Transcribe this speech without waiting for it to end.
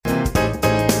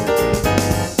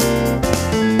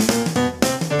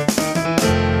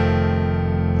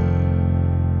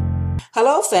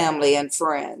Hello, family and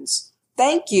friends.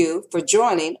 Thank you for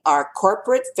joining our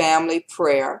corporate family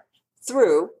prayer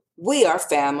through We Are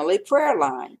Family Prayer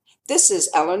Line. This is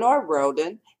Eleanor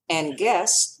Roden and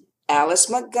guest Alice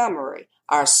Montgomery,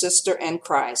 our sister in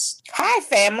Christ. Hi,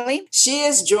 family. She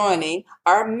is joining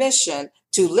our mission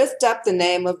to lift up the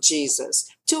name of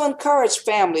Jesus, to encourage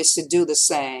families to do the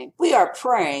same. We are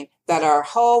praying that our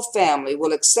whole family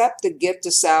will accept the gift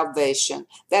of salvation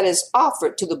that is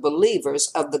offered to the believers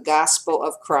of the gospel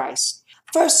of Christ.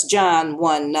 1 John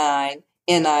 1:9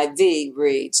 NIV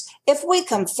reads, "If we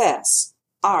confess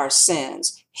our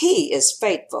sins, he is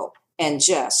faithful and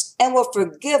just and will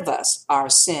forgive us our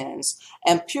sins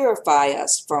and purify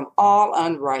us from all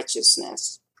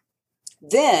unrighteousness."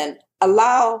 Then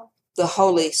allow the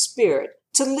Holy Spirit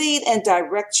to lead and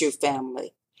direct you,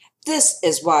 family. This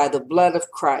is why the blood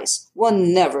of Christ will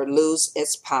never lose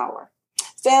its power.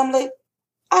 Family,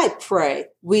 I pray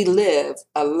we live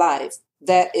a life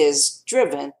that is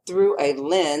driven through a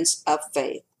lens of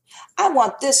faith. I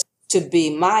want this to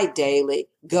be my daily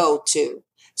go-to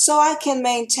so I can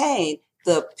maintain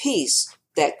the peace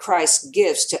that Christ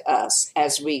gives to us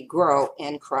as we grow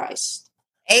in Christ.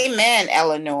 Amen,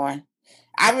 Eleanor.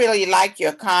 I really like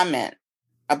your comment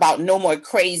about no more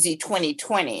crazy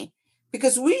 2020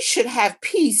 because we should have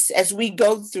peace as we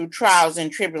go through trials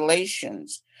and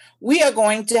tribulations. We are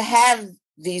going to have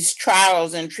these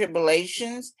trials and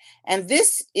tribulations, and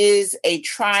this is a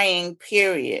trying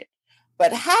period.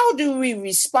 But how do we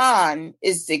respond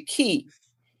is the key.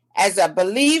 As a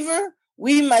believer,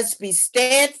 we must be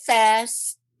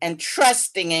steadfast and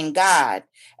trusting in God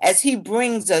as He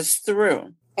brings us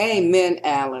through. Amen,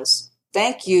 Alice.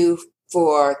 Thank you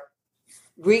for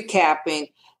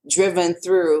recapping Driven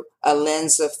Through a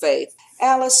Lens of Faith.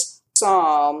 Alice,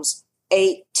 Psalms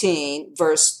 18,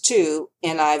 verse 2,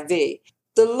 NIV.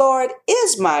 "The Lord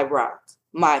is my rock,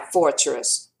 my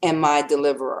fortress, and my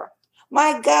deliverer.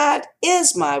 My God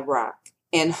is my rock,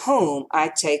 in whom I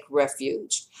take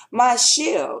refuge, my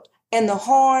shield and the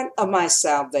horn of my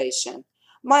salvation,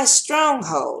 my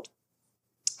stronghold."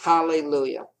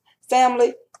 Hallelujah.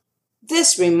 Family,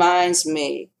 this reminds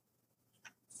me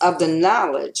of the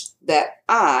knowledge that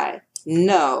I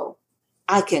know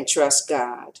I can trust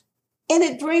God. And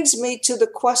it brings me to the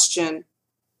question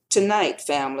tonight,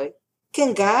 family,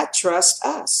 can God trust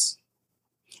us?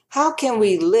 How can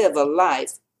we live a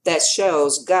life that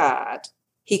shows God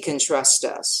He can trust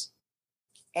us?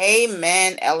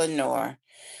 Amen, Eleanor.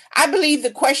 I believe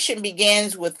the question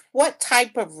begins with what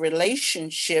type of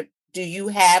relationship do you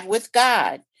have with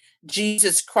God,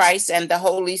 Jesus Christ, and the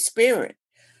Holy Spirit?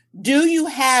 Do you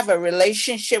have a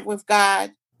relationship with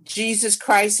God, Jesus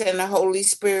Christ, and the Holy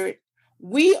Spirit?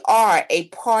 We are a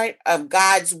part of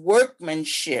God's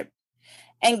workmanship,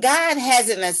 and God has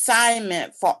an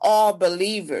assignment for all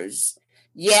believers.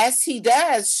 Yes, He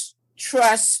does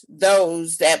trust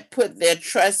those that put their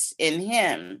trust in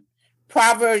Him.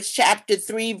 Proverbs chapter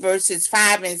 3, verses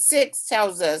 5 and 6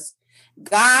 tells us,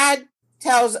 God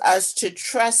tells us to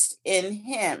trust in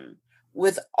Him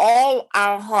with all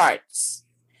our hearts.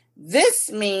 This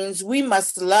means we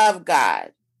must love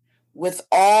God with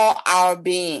all our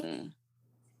being.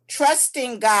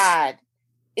 Trusting God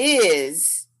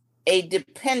is a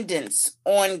dependence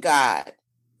on God.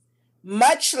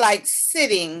 Much like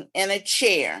sitting in a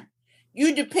chair,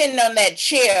 you depend on that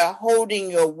chair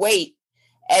holding your weight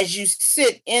as you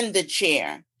sit in the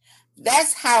chair.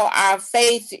 That's how our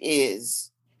faith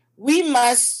is. We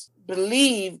must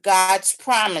believe God's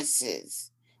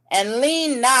promises and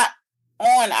lean not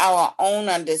on our own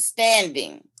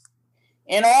understanding.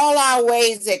 In all our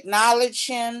ways acknowledge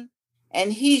Him,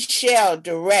 and He shall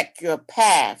direct your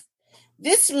path.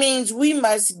 This means we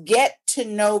must get to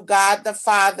know God the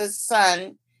Father,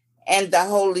 Son, and the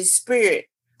Holy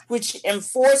Spirit, which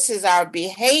enforces our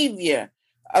behavior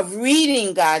of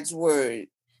reading God's Word,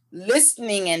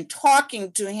 listening and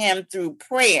talking to Him through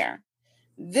prayer.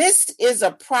 This is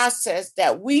a process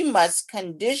that we must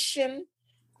condition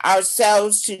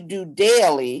ourselves to do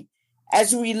daily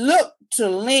as we look to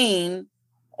lean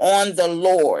on the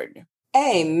Lord.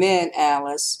 Amen,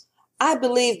 Alice. I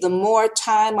believe the more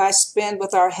time I spend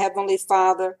with our Heavenly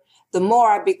Father, the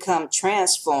more I become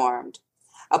transformed.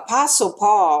 Apostle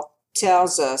Paul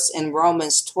tells us in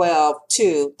Romans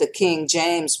 12:2, the King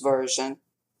James Version,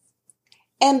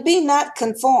 "And be not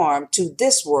conformed to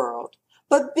this world,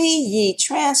 but be ye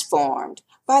transformed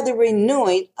by the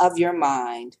renewing of your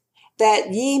mind,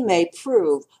 that ye may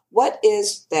prove what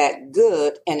is that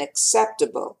good and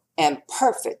acceptable and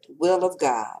perfect will of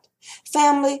God."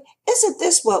 Family, isn't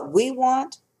this what we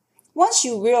want? Once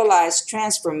you realize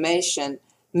transformation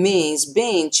means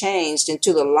being changed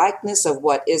into the likeness of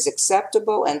what is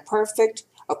acceptable and perfect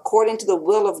according to the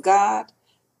will of God,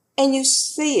 and you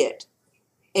see it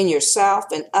in yourself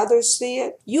and others see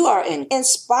it, you are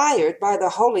inspired by the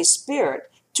Holy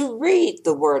Spirit to read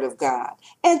the Word of God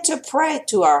and to pray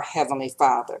to our Heavenly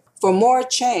Father for more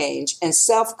change and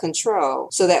self-control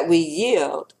so that we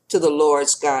yield to the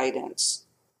Lord's guidance.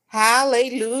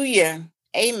 Hallelujah.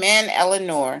 Amen,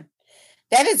 Eleanor.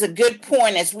 That is a good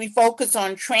point as we focus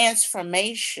on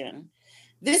transformation.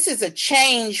 This is a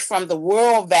change from the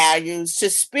world values to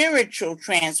spiritual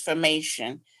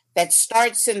transformation that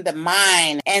starts in the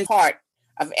mind and heart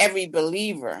of every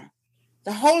believer.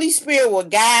 The Holy Spirit will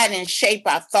guide and shape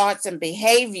our thoughts and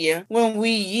behavior when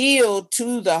we yield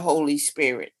to the Holy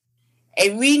Spirit.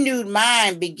 A renewed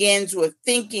mind begins with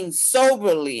thinking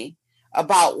soberly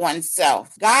about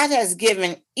oneself. God has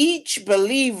given each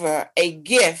believer a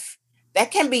gift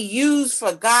that can be used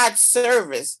for God's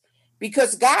service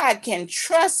because God can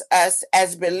trust us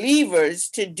as believers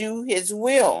to do His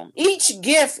will. Each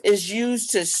gift is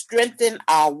used to strengthen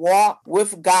our walk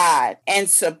with God and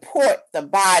support the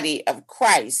body of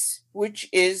Christ, which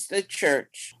is the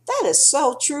church. That is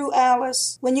so true,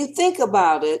 Alice. When you think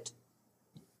about it,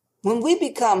 when we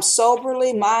become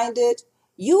soberly minded,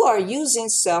 you are using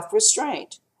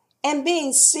self-restraint and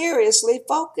being seriously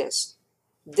focused.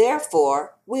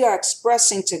 Therefore, we are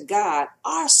expressing to God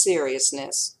our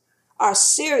seriousness, our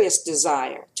serious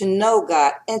desire to know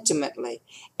God intimately.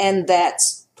 And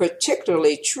that's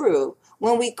particularly true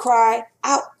when we cry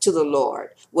out to the Lord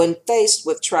when faced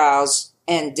with trials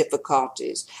and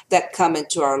difficulties that come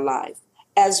into our life,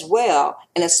 as well,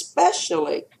 and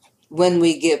especially when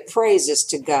we give praises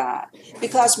to God,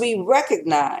 because we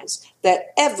recognize that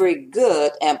every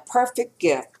good and perfect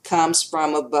gift comes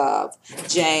from above.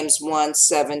 James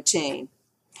 1:17.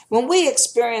 When we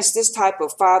experience this type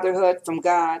of fatherhood from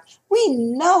God, we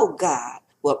know God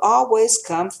will always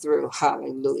come through.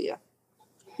 Hallelujah.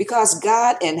 Because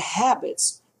God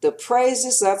inhabits the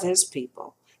praises of His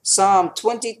people. Psalm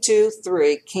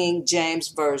 22:3, King James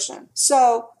Version.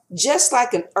 So, just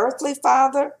like an earthly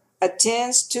father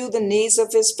attends to the needs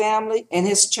of his family and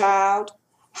his child,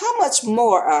 how much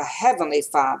more a heavenly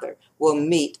Father will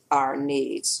meet our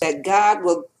needs? That God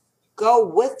will go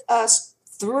with us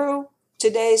through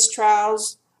today's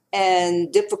trials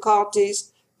and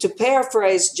difficulties. To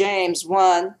paraphrase James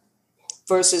 1,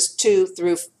 verses 2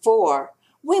 through 4,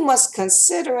 we must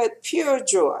consider it pure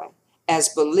joy as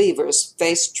believers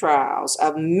face trials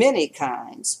of many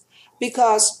kinds,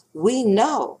 because we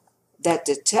know that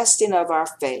the testing of our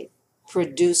faith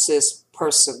produces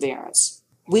perseverance.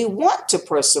 We want to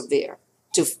persevere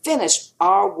to finish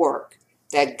our work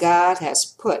that God has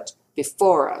put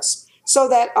before us so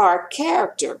that our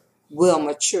character will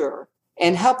mature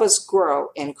and help us grow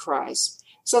in Christ.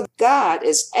 So God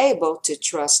is able to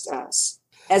trust us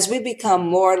as we become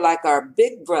more like our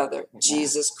big brother,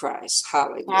 Jesus Christ.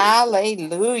 Hallelujah.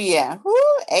 Hallelujah. Woo,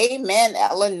 amen,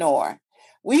 Eleanor.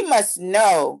 We must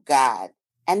know God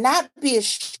and not be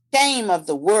ashamed of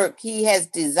the work He has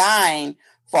designed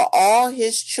for all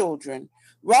His children.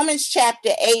 Romans chapter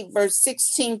 8, verse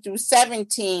 16 through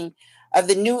 17 of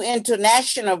the New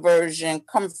International Version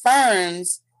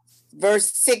confirms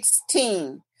verse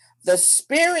 16. The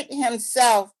Spirit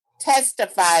Himself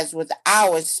testifies with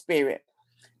our spirit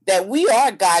that we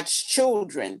are God's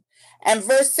children. And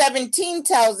verse 17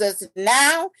 tells us,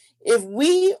 now, if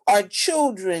we are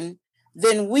children,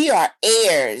 then we are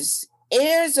heirs,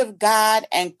 heirs of God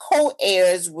and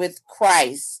co-heirs with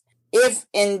Christ, if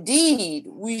indeed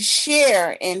we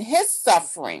share in His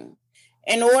suffering,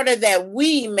 in order that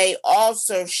we may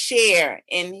also share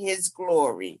in His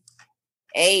glory.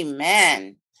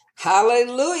 Amen.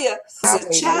 Hallelujah. As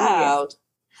a child,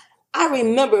 I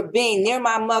remember being near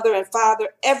my mother and father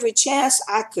every chance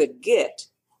I could get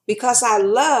because I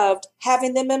loved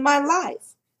having them in my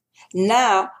life.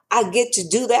 Now I get to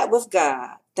do that with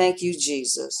God. Thank you,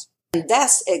 Jesus. And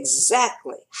that's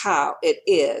exactly how it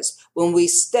is when we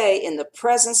stay in the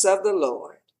presence of the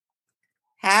Lord.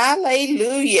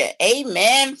 Hallelujah.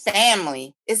 Amen,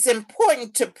 family. It's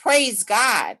important to praise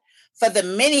God for the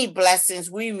many blessings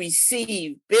we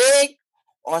receive, big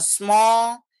or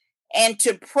small, and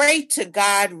to pray to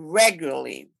God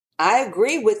regularly. I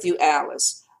agree with you,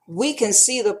 Alice. We can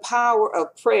see the power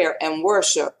of prayer and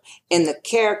worship in the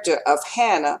character of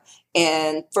Hannah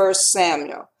in 1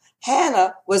 Samuel.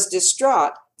 Hannah was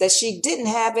distraught that she didn't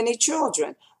have any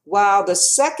children, while the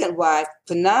second wife,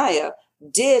 Peninnah,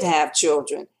 did have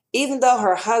children. Even though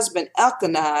her husband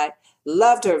Elkanah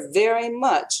loved her very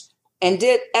much and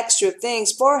did extra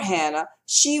things for Hannah,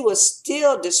 she was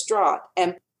still distraught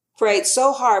and prayed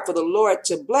so hard for the Lord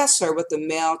to bless her with a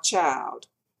male child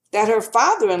that her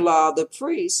father-in-law, the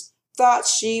priest, thought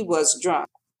she was drunk.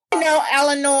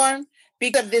 Eleanor,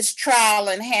 because of this trial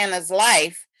in Hannah's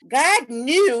life, God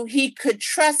knew he could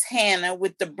trust Hannah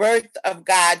with the birth of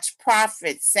God's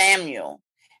prophet Samuel.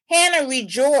 Hannah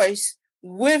rejoiced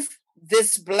with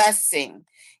this blessing.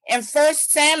 In 1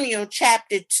 Samuel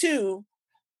chapter 2,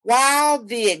 while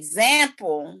the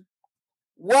example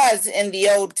was in the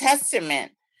Old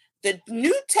Testament, the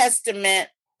New Testament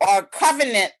or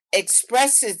covenant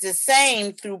expresses the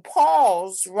same through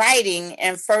Paul's writing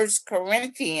in 1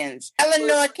 Corinthians.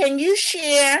 Eleanor, can you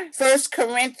share 1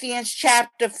 Corinthians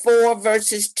chapter 4,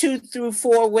 verses 2 through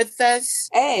 4 with us?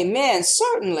 Amen.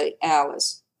 Certainly,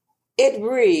 Alice. It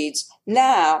reads,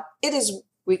 "Now it is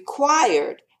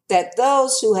required that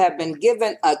those who have been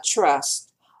given a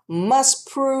trust must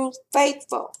prove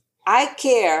faithful. I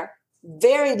care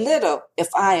very little if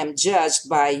I am judged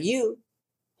by you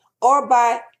or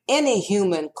by any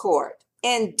human court.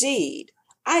 Indeed,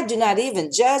 I do not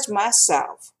even judge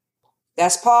myself."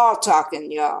 That's Paul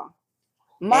talking, y'all.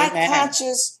 My Amen.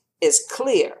 conscience is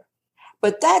clear,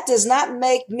 but that does not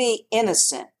make me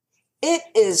innocent. It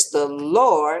is the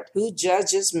Lord who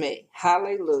judges me.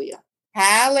 Hallelujah.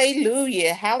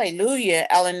 Hallelujah. Hallelujah,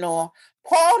 Eleanor.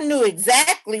 Paul knew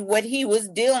exactly what he was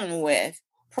dealing with.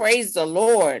 Praise the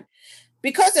Lord.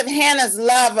 Because of Hannah's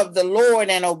love of the Lord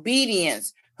and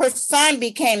obedience, her son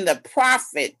became the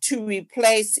prophet to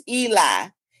replace Eli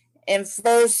in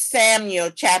 1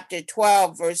 Samuel chapter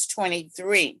 12, verse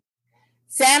 23.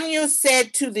 Samuel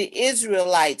said to the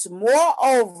Israelites,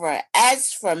 "Moreover,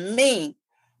 as for me,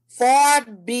 far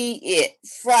be it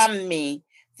from me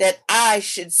that I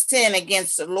should sin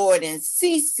against the Lord in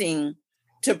ceasing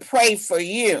to pray for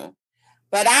you,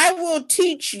 but I will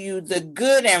teach you the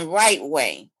good and right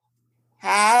way."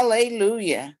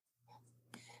 Hallelujah.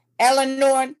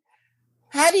 Eleanor,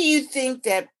 how do you think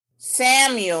that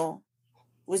Samuel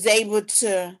was able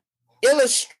to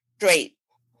illustrate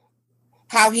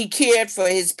how he cared for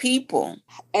his people?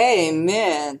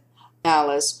 Amen,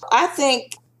 Alice. I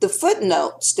think the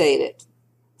footnote stated,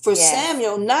 for Yes.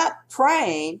 Samuel, not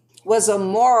praying was a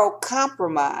moral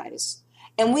compromise.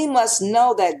 And we must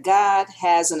know that God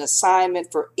has an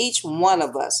assignment for each one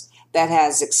of us that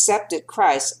has accepted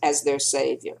Christ as their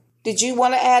Savior. Did you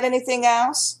want to add anything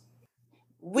else?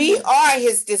 We are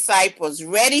his disciples,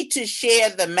 ready to share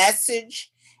the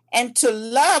message and to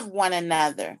love one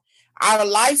another. Our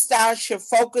lifestyle should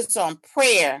focus on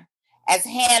prayer, as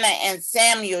Hannah and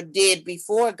Samuel did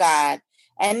before God,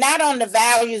 and not on the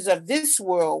values of this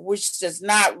world, which does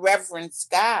not reverence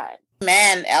God.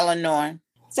 Amen, Eleanor.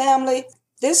 Family,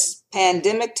 this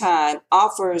pandemic time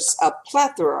offers a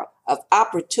plethora of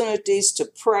opportunities to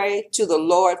pray to the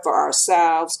Lord for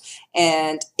ourselves,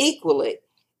 and equally,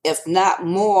 if not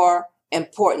more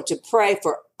important, to pray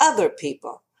for other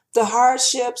people. The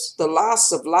hardships, the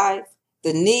loss of life,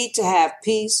 the need to have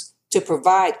peace, to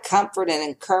provide comfort and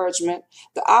encouragement,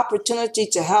 the opportunity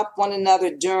to help one another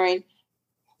during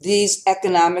these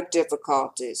economic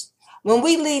difficulties. When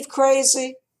we leave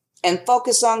crazy and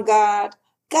focus on God,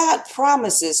 God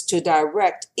promises to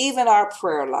direct even our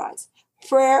prayer life.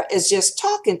 Prayer is just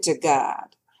talking to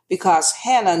God, because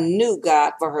Hannah knew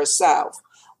God for herself,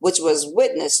 which was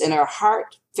witnessed in her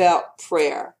heartfelt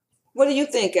prayer. What do you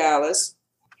think, Alice?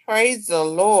 Praise the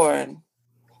Lord.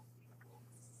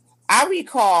 I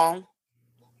recall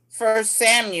 1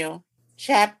 Samuel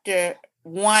chapter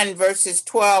 1, verses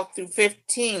 12 through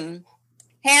 15.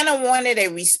 Hannah wanted a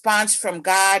response from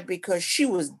God because she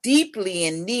was deeply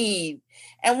in need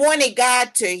and wanted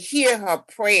God to hear her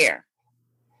prayer.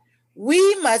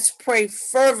 We must pray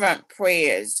fervent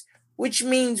prayers, which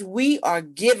means we are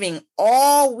giving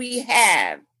all we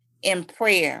have in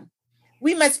prayer.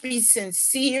 We must be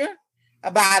sincere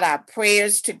about our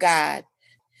prayers to God.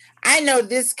 I know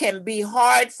this can be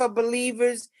hard for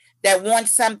believers that want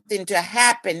something to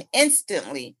happen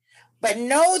instantly, but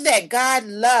know that God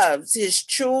loves his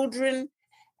children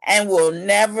and will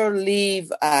never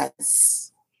leave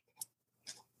us.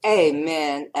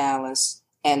 Amen, Alice.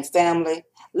 And family,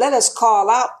 let us call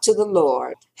out to the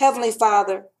Lord. Heavenly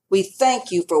Father, we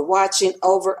thank you for watching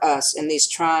over us in these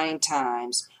trying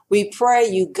times. We pray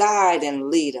you guide and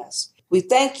lead us. We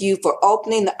thank you for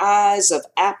opening the eyes of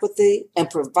apathy and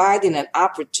providing an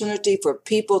opportunity for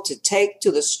people to take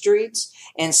to the streets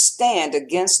and stand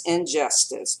against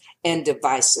injustice and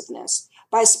divisiveness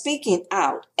by speaking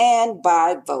out and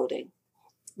by voting.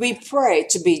 We pray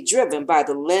to be driven by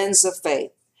the lens of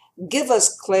faith. Give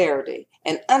us clarity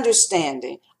and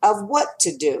understanding of what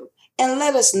to do, and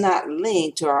let us not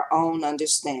lean to our own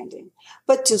understanding,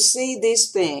 but to see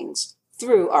these things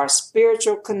through our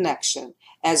spiritual connection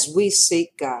as we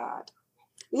seek God.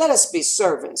 Let us be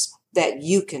servants that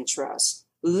you can trust.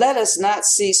 Let us not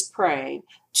cease praying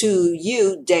to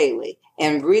you daily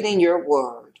and reading your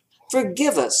word.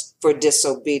 Forgive us for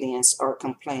disobedience or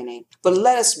complaining, but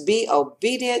let us be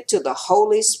obedient to the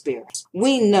Holy Spirit.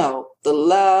 We know the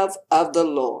love of the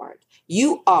Lord.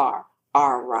 You are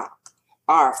our rock,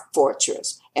 our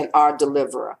fortress, and our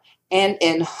deliverer, and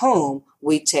in whom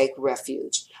we take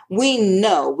refuge. We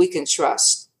know we can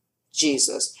trust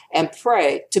Jesus and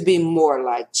pray to be more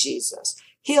like Jesus.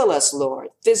 Heal us, Lord,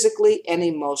 physically and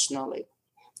emotionally.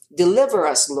 Deliver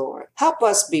us, Lord. Help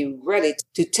us be ready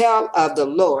to tell of the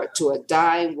Lord to a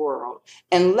dying world,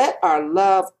 and let our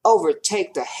love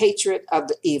overtake the hatred of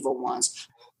the evil ones.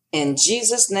 In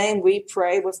Jesus' name we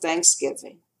pray with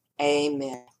thanksgiving.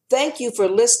 Amen. Thank you for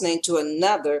listening to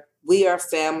another We Are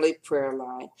Family prayer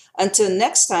line. Until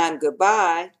next time,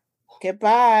 goodbye.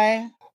 Goodbye.